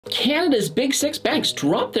Canada's Big Six banks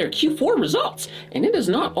dropped their Q4 results, and it is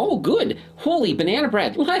not all good. Holy banana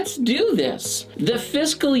bread, let's do this! The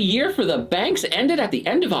fiscal year for the banks ended at the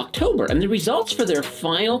end of October, and the results for their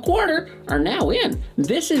final quarter are now in.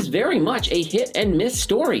 This is very much a hit and miss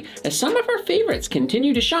story, as some of our favorites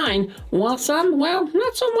continue to shine, while some, well,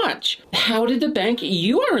 not so much. How did the bank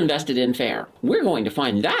you are invested in fare? We're going to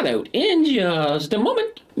find that out in just a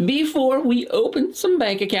moment. Before we open some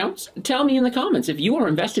bank accounts, tell me in the comments if you are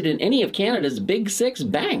invested in any of Canada's Big Six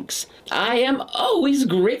banks. I am always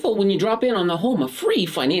grateful when you drop in on the home of free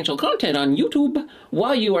financial content on YouTube.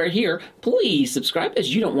 While you are here, please subscribe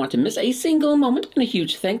as you don't want to miss a single moment, and a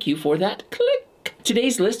huge thank you for that. Click!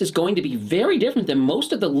 Today's list is going to be very different than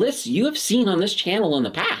most of the lists you have seen on this channel in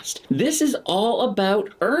the past. This is all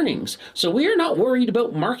about earnings, so we are not worried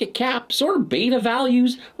about market caps or beta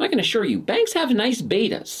values. I can assure you, banks have nice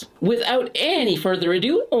betas. Without any further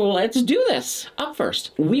ado, let's do this. Up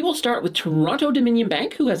first, we will start with Toronto Dominion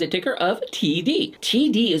Bank, who has a ticker of TD.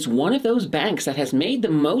 TD is one of those banks that has made the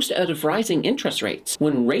most out of rising interest rates.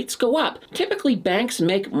 When rates go up, typically banks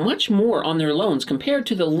make much more on their loans compared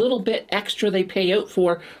to the little bit extra they pay out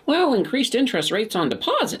for, well, increased interest rates on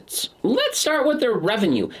deposits. Let's start with their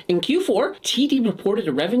revenue. In Q4, TD reported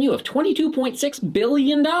a revenue of $22.6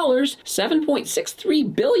 billion.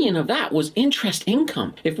 $7.63 billion of that was interest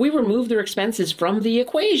income. If we remove their expenses from the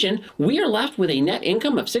equation, we are left with a net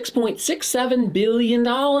income of $6.67 billion.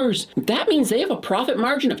 That means they have a profit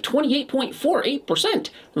margin of 28.48%.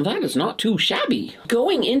 That is not too shabby.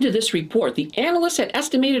 Going into this report, the analysts had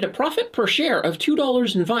estimated a profit per share of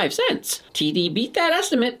 $2.05. TD beat that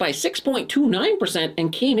estimate by 6.29%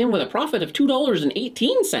 and came in with a profit of $2.18.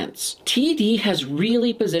 TD has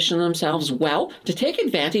really positioned themselves well to take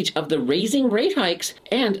advantage of the raising rate hikes,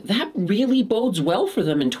 and that really bodes well for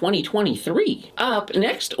them in 2023. Up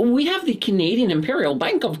next, we have the Canadian Imperial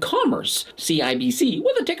Bank of Commerce, CIBC,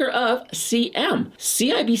 with a ticker of CM.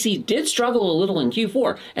 CIBC did struggle a little in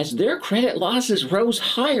Q4 as their credit losses rose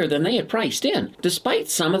higher than they had priced in. Despite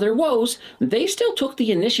some of their woes, they still took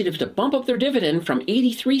the initiative to bump up their dividend from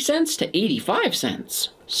 83 cents to 85 cents.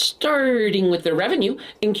 Starting with the revenue,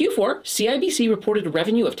 in Q4, CIBC reported a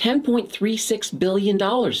revenue of $10.36 billion.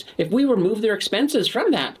 If we remove their expenses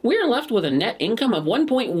from that, we are left with a net income of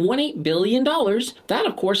 $1.18 billion. That,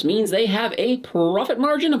 of course, means they have a profit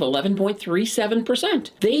margin of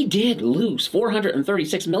 11.37%. They did lose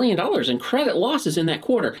 $436 million in credit losses in that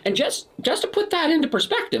quarter. And just to put that into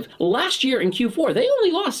perspective, last year in Q4, they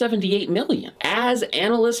only lost $78 million. As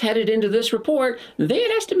analysts headed into this report, they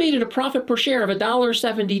had estimated a profit per share of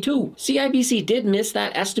 $1.72. CIBC did miss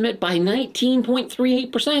that estimate by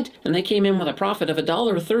 19.38%, and they came in with a profit of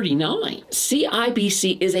 $1.39.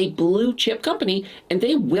 CIBC is a blue chip company, and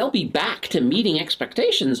they will be back to meeting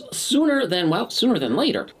expectations sooner than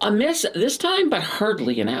later. A miss this time, but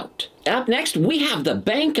hardly an out. Up next, we have the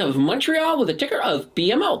Bank of Montreal with a ticker of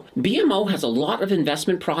BMO. BMO has a lot of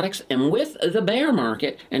investment products, and with the bear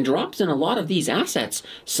market and drops in a lot of these assets,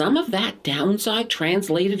 some of that downside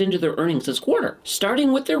translated into their earnings this quarter.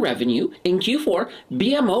 Starting with their revenue, in Q4,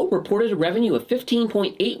 BMO reported a revenue of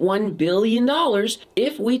 $15.81 billion.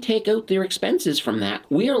 If we take out their expenses from that,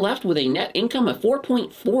 we are left with a net income of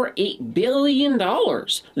 $4.48 billion.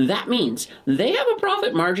 That means they have a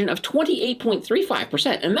profit margin of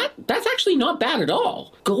 28.35%, and that's actually not bad at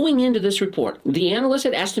all. Going into this report, the analysts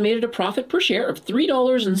had estimated a profit per share of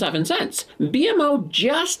 $3.07. BMO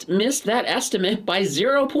just missed that estimate by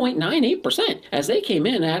 0.98%, as they came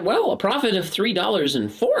in at, well, a profit of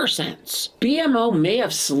 $3.04. BMO may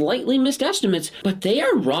have slightly missed estimates, but they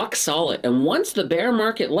are rock solid, and once the bear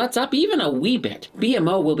market lets up even a wee bit,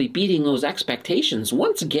 BMO will be beating those expectations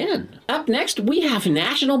once again. Up next, we have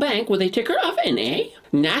National Bank with a ticker of NA.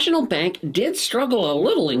 National Bank did struggle a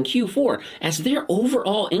little in Q4 as their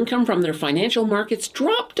overall income from their financial markets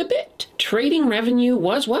dropped a bit. Trading revenue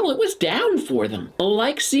was, well, it was down for them.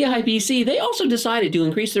 Like CIBC, they also decided to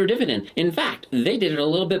increase their dividend. In fact, they did it a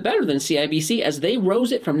little bit better than CIBC as they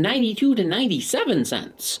rose it from 92 to 97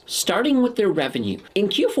 cents. Starting with their revenue. In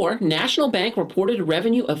Q4, National Bank reported a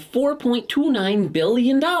revenue of $4.29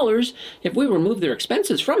 billion. If we remove their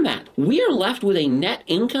expenses from that, we are left with a net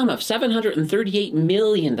income of $738 million.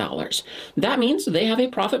 That means they have a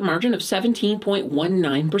profit margin of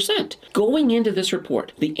 17.19%. Going into this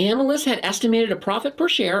report, the analysts had estimated a profit per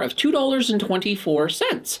share of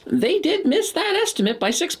 $2.24. They did miss that estimate by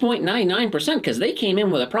 6.99% because they came in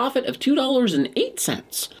with a profit of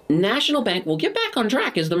 $2.08. National Bank will get back on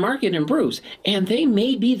track as the market improves, and they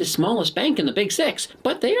may be the smallest bank in the Big Six,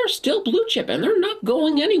 but they are still blue chip and they're not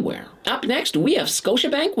going anywhere. Up next, we have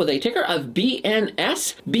Scotiabank with a ticker of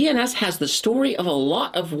BNS. BNS has the story of a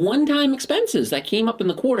lot of one-time expenses that came up in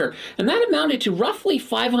the quarter, and that amounted to roughly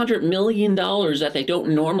 $500 million that they don't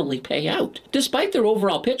normally pay out. Despite their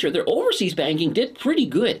overall picture, their overseas banking did pretty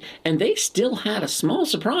good, and they still had a small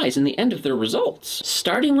surprise in the end of their results.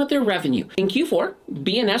 Starting with their revenue. In Q4,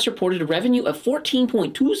 BNS reported a revenue of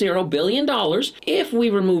 $14.20 billion. If we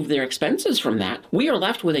remove their expenses from that, we are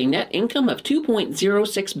left with a net income of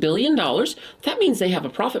 $2.06 billion. That means they have a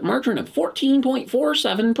profit margin of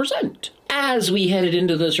 14.47%. As we headed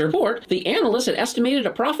into this report, the analysts had estimated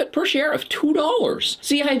a profit per share of $2.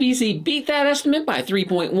 CIBC beat that estimate by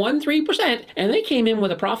 3.13%, and they came in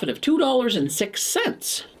with a profit of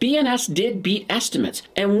 $2.06. BNS did beat estimates,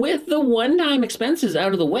 and with the one-time expenses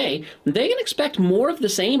out of the way, they can expect more of the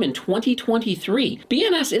same in 2023.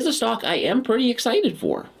 BNS is a stock I am pretty excited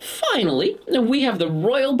for. Finally, we have the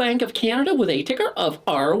Royal Bank of Canada with a ticker of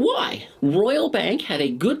RY. Royal Bank had a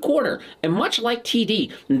good quarter, and much like TD,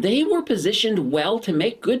 they were positioned well to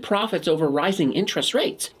make good profits over rising interest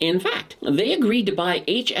rates. In fact, they agreed to buy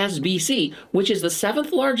HSBC, which is the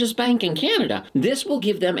 7th largest bank in Canada. This will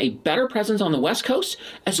give them a better presence on the West Coast,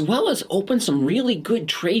 as well as open some really good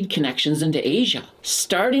trade connections into Asia.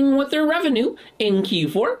 Starting with their revenue, in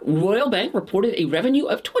Q4, Royal Bank reported a revenue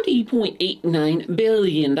of $20.89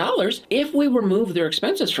 billion. If we remove their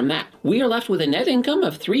expenses from that, we are left with a net income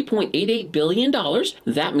of $3.88 billion.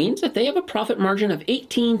 That means that they have a profit margin of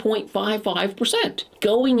 18.55%.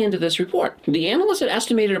 Going into this report, the analysts had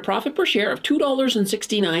estimated a profit per share of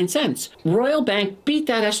 $2.69. Royal Bank beat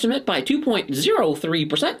that estimate by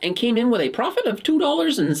 2.03% and came in with a profit of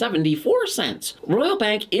 $2.74. Royal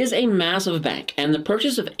Bank is a massive bank, and the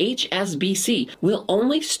purchase of HSBC will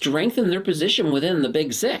only strengthen their position within the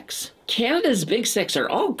Big Six. Canada's Big Six are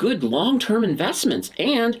all good long-term investments,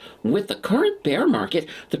 and with the current bear market,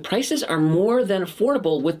 the prices are more than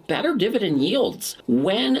affordable with better dividend yields.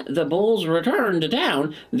 When the bulls return to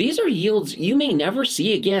town, these are yields you may never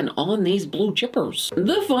see again on these blue chippers.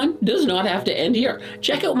 The fun does not have to end here.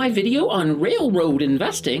 Check out my video on railroad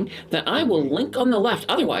investing that I will link on the left.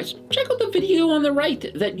 Otherwise, check out the video on the right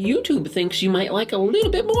that YouTube thinks you might like a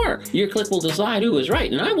little bit more. Your click will decide who is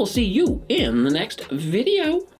right, and I will see you in the next video.